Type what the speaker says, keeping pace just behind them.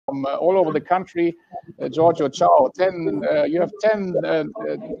from all over the country. Giorgio, ciao. You have 10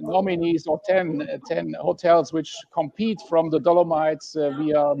 nominees, or 10 hotels which compete from the Dolomites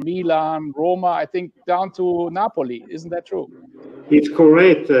via Milan, Roma, I think down to Napoli. Isn't that true? It's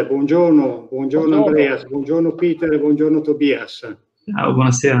correct. Buongiorno. Buongiorno, Andreas. Buongiorno, Peter. Buongiorno, Tobias. Ciao,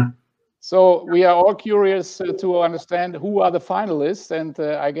 buonasera. So we are all curious to understand who are the finalists, and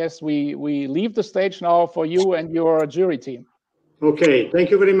I guess we leave the stage now for you and your jury team. Okay,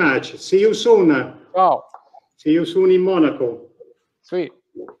 thank you very much. See you soon. Ciao. See you soon in Monaco. Sweet.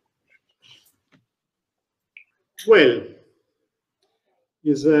 Well,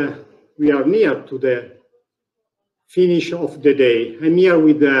 we are near to the finish of the day. I'm here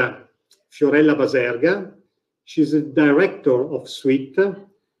with Fiorella Baserga. She's the director of Suite.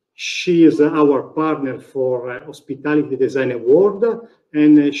 She is our partner for Hospitality Design Award,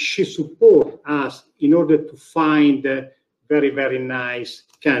 and she supports us in order to find very, very nice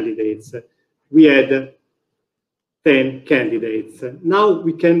candidates. We had 10 candidates. Now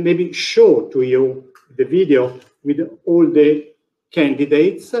we can maybe show to you the video with all the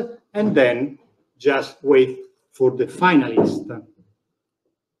candidates, and then just wait for the finalists.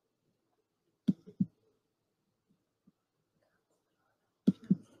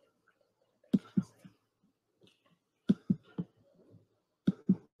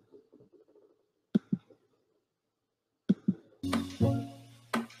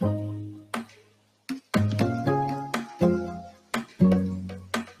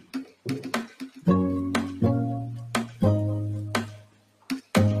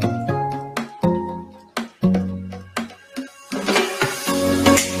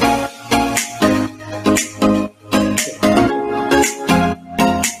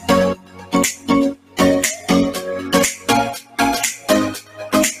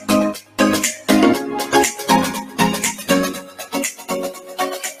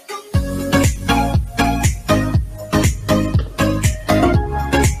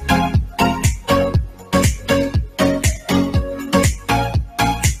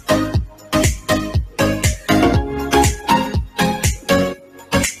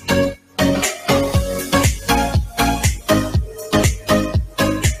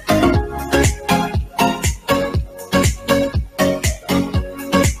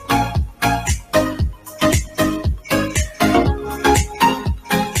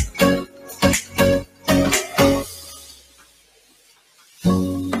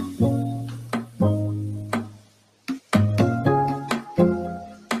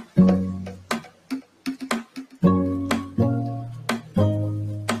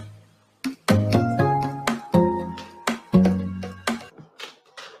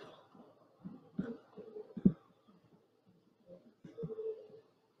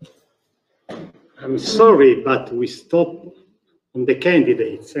 I'm sorry, but we stopped on the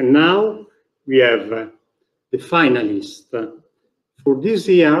candidates, and now we have the finalists. For this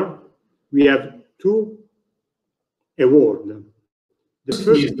year, we have 2 awards. The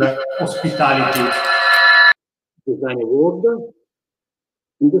first is the Hospitality Design Award,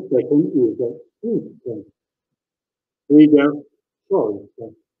 and the second is the Suite Reader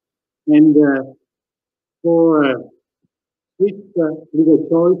Choice. And for Suite Reader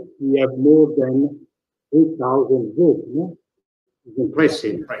Choice, we have more than 3,000 votes. No? It's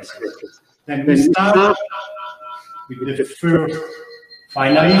impressive. Then we start with the first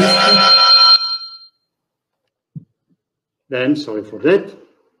finalist. Then, sorry for that,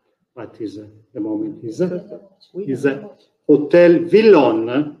 but is the moment is Hotel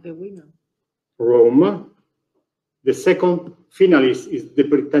Villon, Rome. The second finalist is the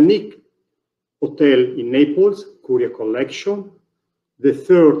Britannique Hotel in Naples, Curia Collection. The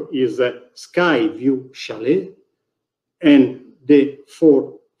third is Sky View Chalet, and the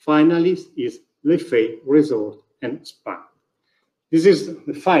fourth finalist is Le Fay Resort and Spa. This is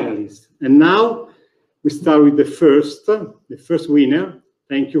the finalist, and now we start with the first winner.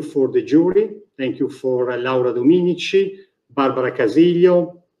 Thank you for the jury. Thank you for Laura Dominici, Barbara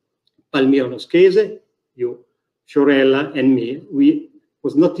Casilio, Palmiro Noschese, you, Fiorella, and me. It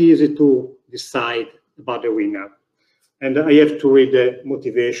was not easy to decide about the winner. And I have to read the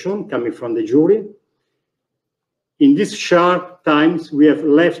motivation coming from the jury. In these sharp times, we have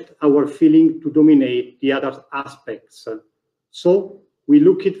left our feeling to dominate the other aspects. So we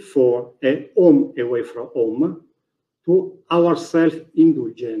look it for a home away from home, to our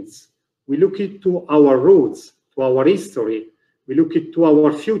self-indulgence. We look it to our roots, to our history. We look it to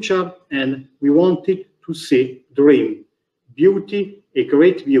our future, and we wanted to see dream, beauty, a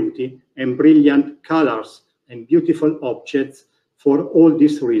great beauty, and brilliant colors and beautiful objects. For all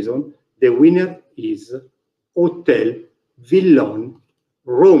this reason, the winner is Hotel Villon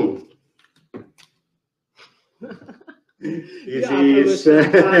Rome. This is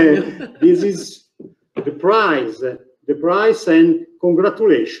the prize and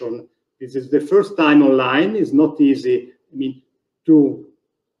congratulations. This is the first time online. It's not easy, I mean, to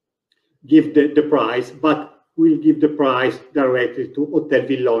give the prize, but we'll give the prize directly to Hotel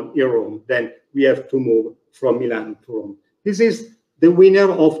Villon in Rome. Then we have to move from Milan to Rome. This is the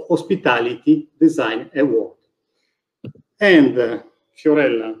winner of Hospitality Design Award. And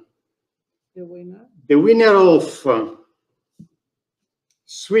Fiorella, the winner of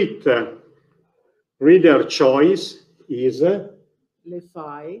Suite Reader Choice is Le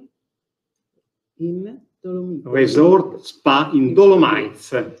Fai in Dolomites. Resort Spa in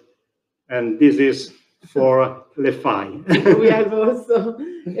Dolomites. And this is for Le Fai. We have also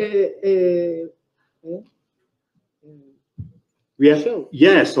we have,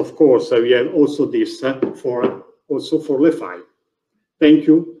 yes, of course, we have also this for Le Fai. Thank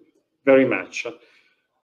you very much.